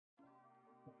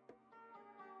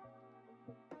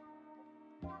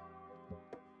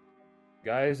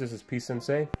Guys, this is P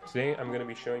Sensei. Today I'm going to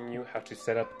be showing you how to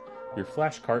set up your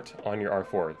Flashcart on your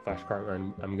R4. The Flashcart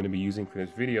I'm going to be using for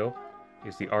this video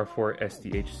is the R4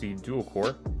 SDHC dual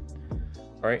core.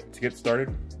 Alright, to get started,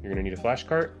 you're going to need a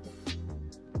Flashcart.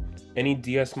 Any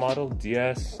DS model,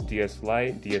 DS, DS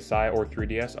Lite, DSi, or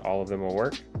 3DS, all of them will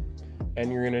work.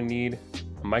 And you're going to need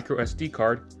a micro SD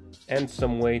card and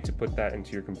some way to put that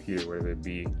into your computer, whether it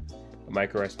be a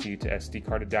micro SD to SD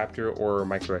card adapter or a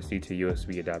micro SD to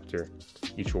USB adapter.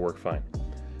 Each will work fine.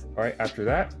 Alright, after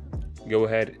that, go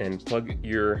ahead and plug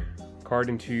your card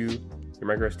into your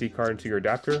micro SD card into your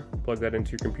adapter, plug that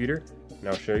into your computer, and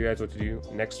I'll show you guys what to do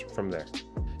next from there.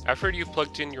 After you've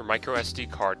plugged in your micro SD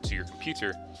card to your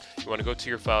computer, you want to go to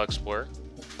your File Explorer.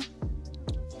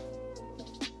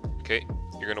 Okay,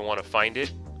 you're going to want to find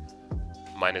it.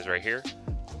 Mine is right here.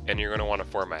 And you're going to want to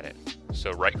format it.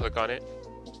 So right click on it,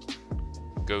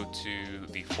 go to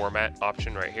the format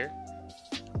option right here,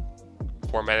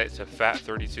 format it to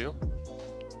FAT32,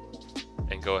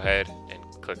 and go ahead and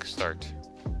click start.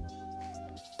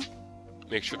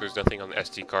 Make sure there's nothing on the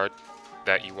SD card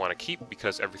that you want to keep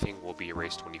because everything will be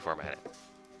erased when you format it.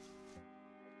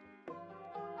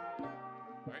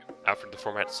 Alright, after the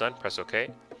format's done, press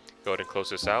OK. Go ahead and close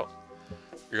this out.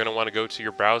 You're going to want to go to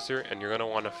your browser and you're going to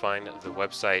want to find the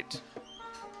website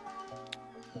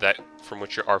that from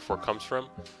which your R4 comes from.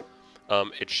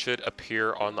 It should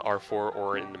appear on the R4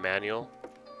 or in the manual,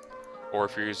 or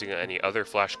if you're using any other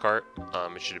Flashcart,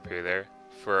 it should appear there.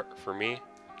 For me,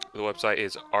 the website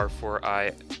is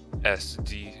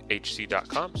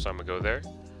r4isdhc.com, so I'm going to go there.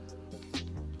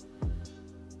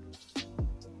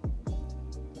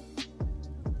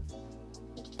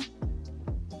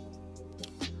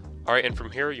 Alright, and from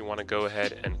here you want to go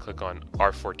ahead and click on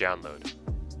R4 download.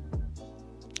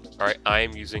 Alright, I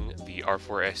am using the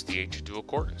R4 SDH dual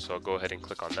core, so I'll go ahead and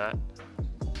click on that.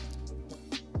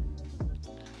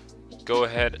 Go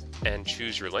ahead and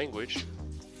choose your language,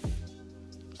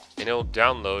 and it'll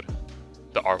download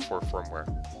the R4 firmware.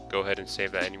 Go ahead and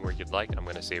save that anywhere you'd like. I'm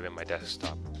going to save it in my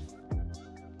desktop.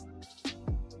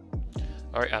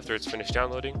 Alright, after it's finished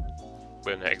downloading, go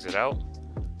ahead and exit out.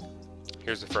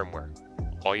 Here's the firmware.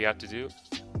 All you have to do,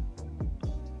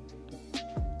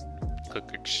 click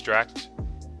extract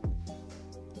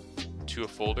to a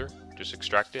folder, just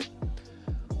extract it.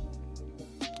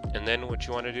 And then what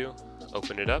you want to do,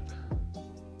 open it up,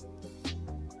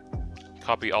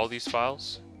 copy all these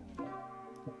files,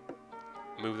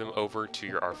 move them over to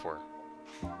your R4.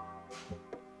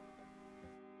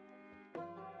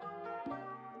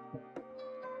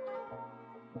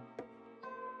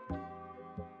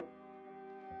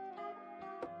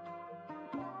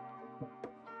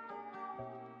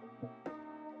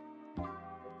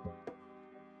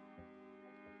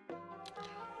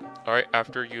 Alright,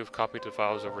 after you've copied the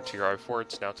files over to your R4,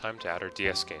 it's now time to add our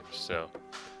DS games. So,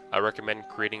 I recommend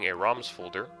creating a ROMs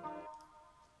folder.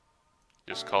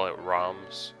 Just call it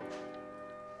ROMs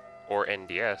or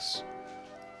NDS.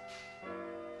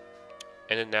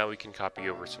 And then now we can copy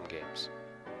over some games.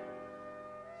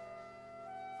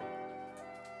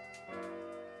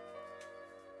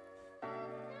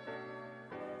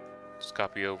 Just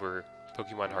copy over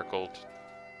Pokemon Heart Gold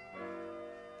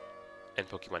and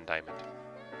Pokemon Diamond.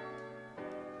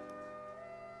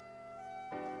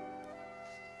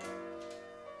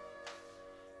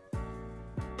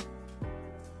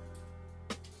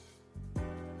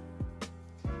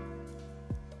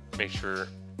 Make sure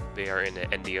they are in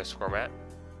an NDS format.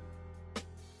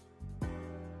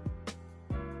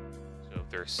 So if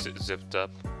they're zipped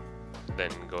up, then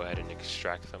go ahead and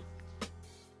extract them.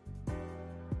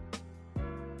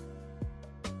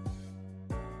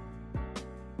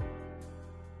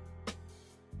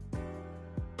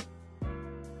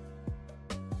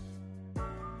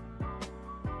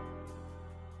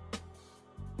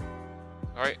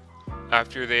 Alright,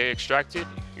 after they extracted,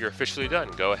 you're officially done.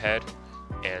 Go ahead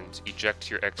and eject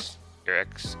your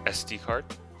SD card,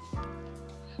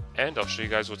 and I'll show you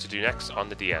guys what to do next on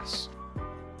the DS.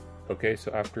 Okay,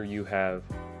 so after you have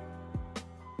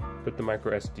put the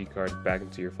micro SD card back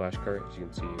into your flash card, as you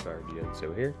can see you've already done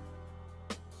so here,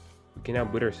 we can now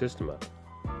boot our system up.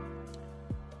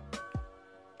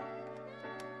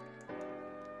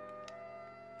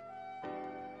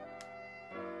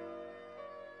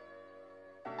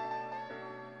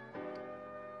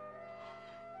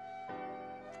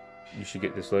 You should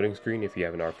get this loading screen if you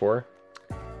have an R4.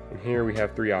 And here we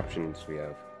have three options. We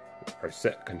have our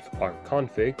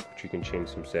config, which you can change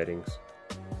some settings.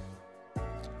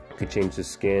 You can change the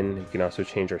skin. You can also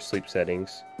change our sleep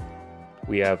settings.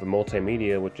 We have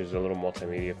multimedia, which is a little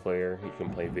multimedia player. You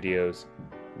can play videos,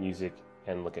 music,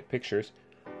 and look at pictures.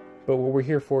 But what we're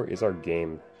here for is our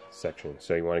game section.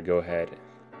 So you want to go ahead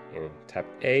and tap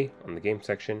A on the game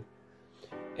section,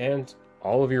 and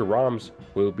all of your ROMs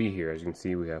will be here. As you can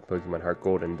see, we have Pokemon Heart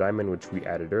Gold and Diamond, which we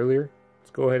added earlier.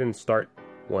 Let's go ahead and start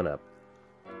one up.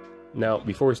 Now,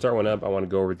 before we start one up, I want to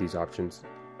go over these options.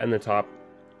 At the top,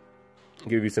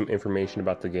 give you some information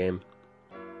about the game.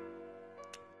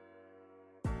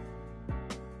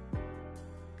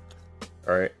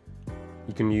 Alright,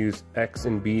 you can use X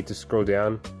and B to scroll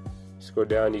down. Scroll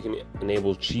down, you can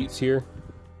enable cheats here.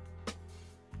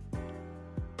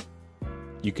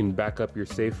 You can back up your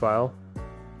save file.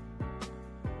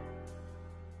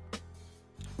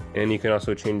 And you can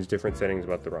also change different settings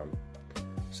about the ROM.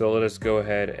 So let us go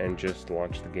ahead and just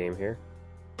launch the game here.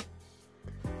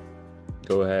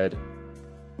 Go ahead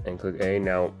and click A.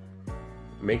 Now,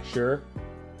 make sure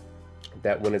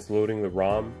that when it's loading the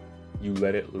ROM, you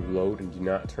let it load and do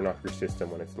not turn off your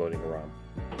system when it's loading the ROM.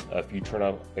 If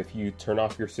you turn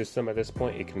off your system at this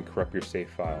point, it can corrupt your save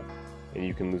file, and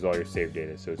you can lose all your save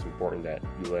data. So it's important that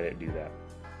you let it do that.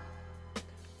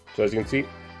 So as you can see,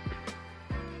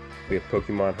 we have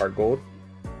Pokemon Heart Gold.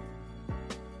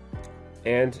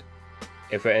 And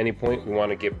if at any point we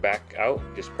want to get back out,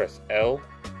 just press L.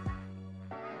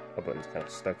 The button's kind of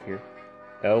stuck here.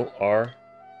 L, R,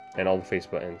 and all the face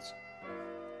buttons.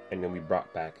 And then we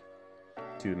brought back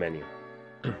to the menu.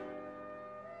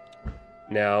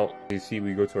 Now, you see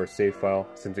we go to our save file.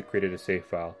 Since it created a save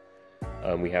file,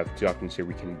 we have two options here.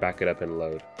 We can back it up and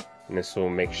load. And this will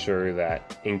make sure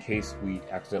that in case we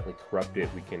accidentally corrupt it,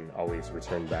 we can always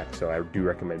return back. So I do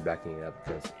recommend backing it up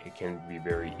because it can be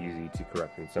very easy to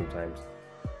corrupt, and sometimes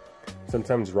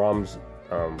ROMs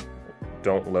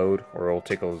don't load, or it'll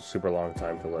take a super long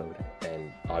time to load,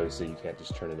 and obviously you can't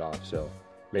just turn it off. So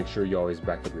make sure you always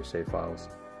back up your save files.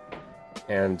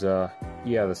 And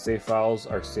yeah, the save files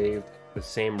are saved the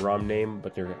same ROM name,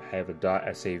 but they have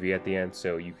a .sav at the end,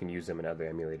 so you can use them in other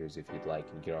emulators if you'd like.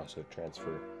 You can also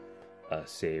transfer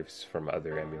saves from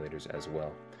other emulators as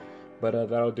well. But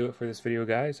that'll do it for this video,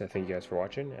 guys. I thank you guys for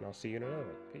watching, and I'll see you in another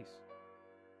one. Peace.